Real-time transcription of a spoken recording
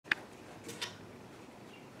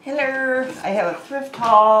Hello, I have a thrift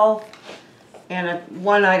haul and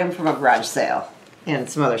one item from a garage sale and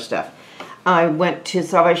some other stuff. I went to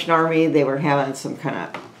Salvation Army. They were having some kind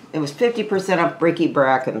of, it was 50% off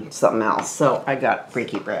bric-a-brac and something else, so I got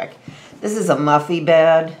bric-a-brac. This is a Muffy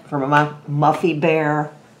bed from a Muffy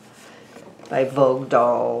Bear by Vogue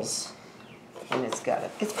Dolls. And it's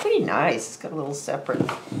pretty nice. It's got a little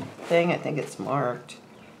separate thing. I think it's marked.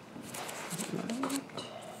 Let me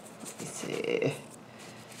see.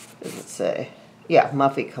 Does it say? Yeah,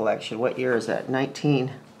 Muffy collection. What year is that?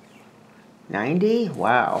 1990?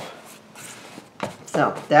 Wow.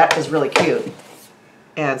 So that is really cute.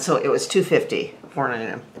 And so it was $2.50,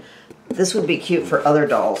 $4.99. This would be cute for other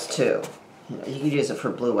dolls too. You could use it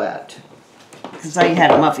for bluette. Because I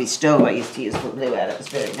had a Muffy stove I used to use for bluette. It was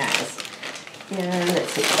very nice. And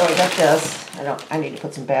let's see. Oh, I got this. I need to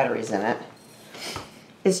put some batteries in it.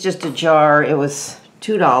 It's just a jar. It was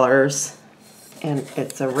 $2. And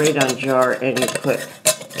it's a radon jar, and you put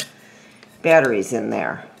batteries in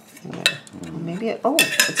there. Maybe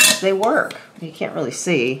they work. You can't really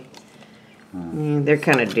see. They're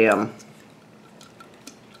kind of dim.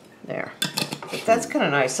 There. But that's kind of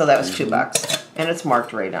nice. So that was $2. And it's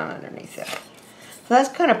marked radon underneath it. So that's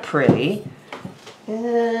kind of pretty.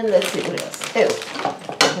 And let's see what else. Ew.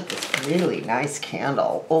 I got this really nice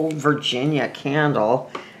candle. Old Virginia candle.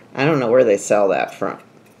 I don't know where they sell that from.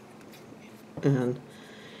 And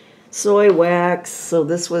soy wax. So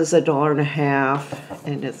this was $1.50,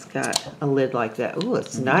 and it's got a lid like that. Ooh,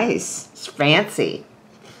 it's nice. It's fancy.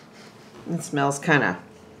 It smells kind of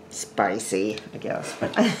spicy, I guess,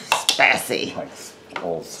 but spicy. Like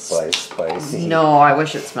Old Spice spicy. No, I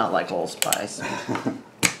wish it smelled like Old Spice.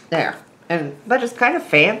 There. But it's kind of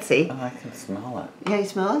fancy. Oh, I can smell it. Yeah, you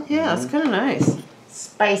smell it? Yeah, it's kind of nice.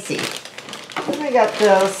 Spicy. Then I got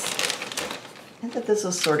this. I thought this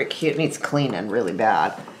was sort of cute. It needs cleaning really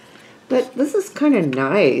bad. But this is kind of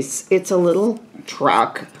nice. It's a little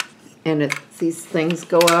truck. And these things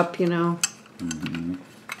go up, you know.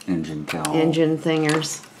 Engine cowl. Engine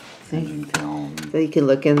thingers. Engine cowl. So you can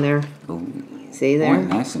look in there. Ooh. See there? Boy,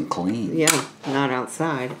 nice and clean. Yeah, not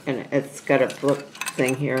outside. And it's got a look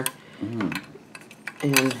thing here.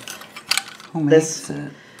 And who makes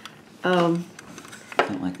it?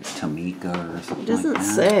 Like a Tamika or something. It doesn't like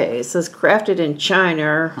that. say. It says crafted in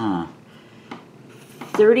China. Huh.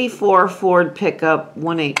 34 Ford pickup,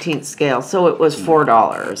 1/18 scale. So it was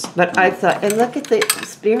 $4. But I thought, and look at the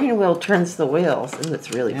steering wheel turns the wheels. Ooh,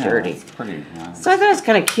 it's really dirty. It's pretty nice. So I thought it was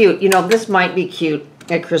kind of cute. You know, this might be cute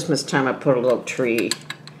at Christmas time. I put a little tree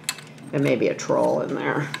and maybe a troll in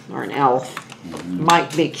there or an elf.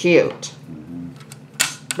 Might be cute.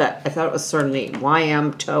 But I thought it was sort of neat.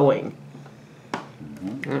 YM towing.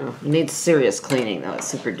 It needs serious cleaning though. It's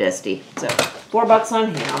super dusty. So $4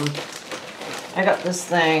 on him. I got this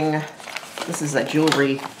thing. This is a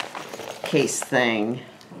jewelry case thing.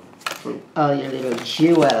 Your little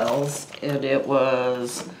jewels, and it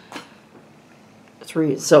was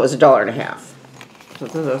 $3. So it was $1.50. So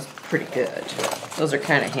those are pretty good. Those are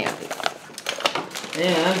kind of handy.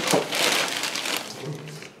 And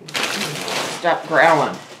stop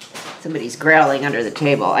growling. Somebody's growling under the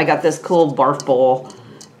table. I got this cool barf bowl.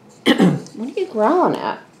 What are you growling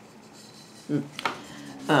at?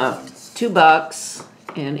 $2,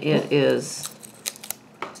 and it is.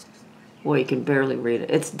 Boy, you can barely read it.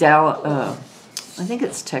 It's I think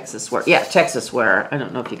it's Texas ware. Yeah, Texas ware. I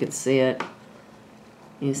don't know if you can see it.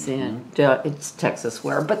 You see it? It's Texas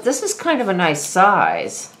ware. But this is kind of a nice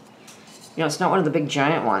size. You know, it's not one of the big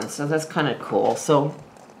giant ones, so that's kind of cool. So,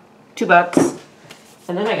 $2.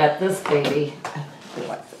 And then I got this baby.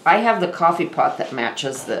 I have the coffee pot that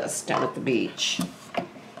matches this down at the beach.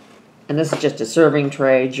 And this is just a serving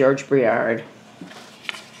tray, George Briard.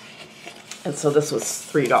 And so this was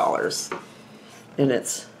 $3. And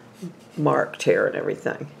it's marked here and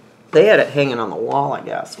everything. They had it hanging on the wall, I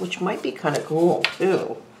guess, which might be kind of cool,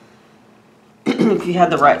 too. If you had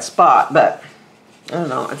the right spot, but I don't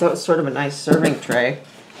know. I thought it was sort of a nice serving tray.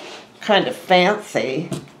 Kind of fancy.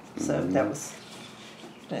 So that was,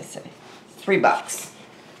 what did I say? $3.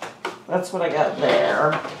 That's what I got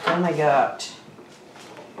there. Then I got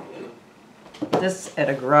this at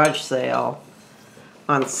a garage sale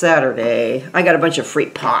on Saturday. I got a bunch of free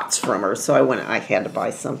pots from her, so I had to buy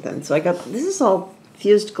something. So I got, this is all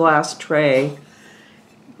fused glass tray,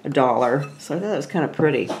 $1. So I thought it was kind of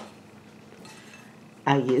pretty.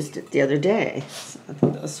 I used it the other day. So I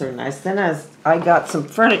thought that was sort of nice. Then I got some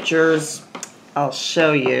furnitures. I'll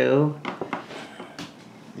show you.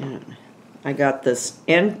 I got this,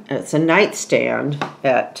 it's a nightstand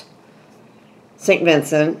at St.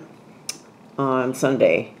 Vincent on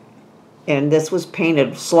Sunday. And this was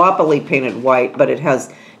painted, sloppily painted white, but it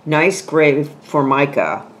has nice gray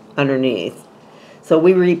formica underneath. So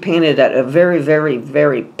we repainted it a very, very,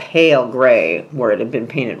 very pale gray where it had been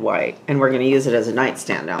painted white. And we're going to use it as a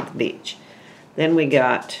nightstand down at the beach. Then we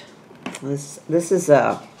got, this is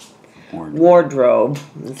a wardrobe.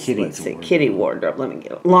 Kitty wardrobe. Let me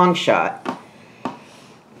get it. Long shot.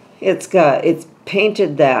 It's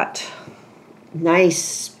painted that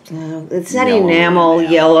nice, it's that enamel,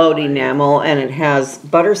 yellowed enamel, and it has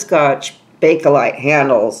butterscotch Bakelite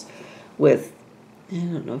handles with, I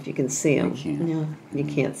don't know if you can see them. No, you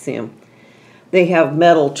can't see them. They have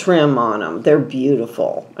metal trim on them. They're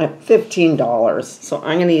beautiful. At $15. So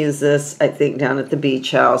I'm going to use this, I think, down at the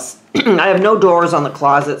beach house. I have no doors on the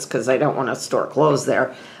closets because I don't want to store clothes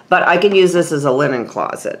there. But I can use this as a linen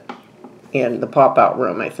closet in the pop-out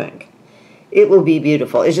room, I think. It will be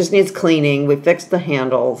beautiful. It just needs cleaning. We fixed the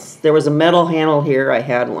handles. There was a metal handle here. I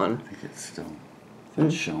had one. I think it's still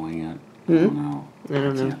showing it. I don't know. I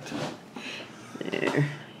don't know. There.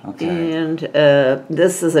 Okay. And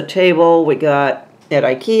this is a table we got at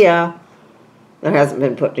IKEA that hasn't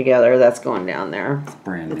been put together. That's going down there. It's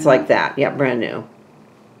brand new. It's like that. Yeah, brand new.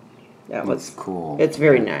 That was cool. It's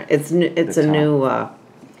very nice. It's a new.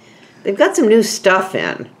 They've got some new stuff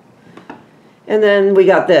in. And then we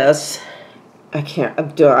got this. I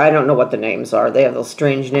don't know what the names are. They have those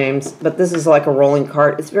strange names. But this is like a rolling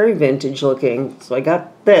cart. It's very vintage looking. So I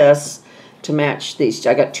got this to match these.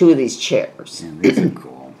 I got 2 of these chairs. Yeah, these are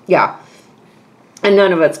cool. Yeah. And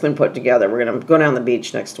none of it's been put together. We're going to go down the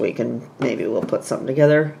beach next week and maybe we'll put something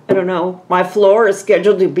together. I don't know. My floor is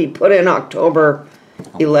scheduled to be put in October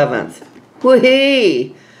 11th.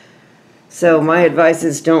 Whee! So my advice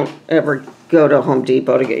is don't ever go to Home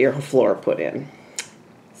Depot to get your floor put in.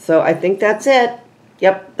 So I think that's it.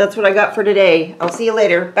 Yep, that's what I got for today. I'll see you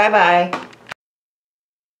later. Bye-bye.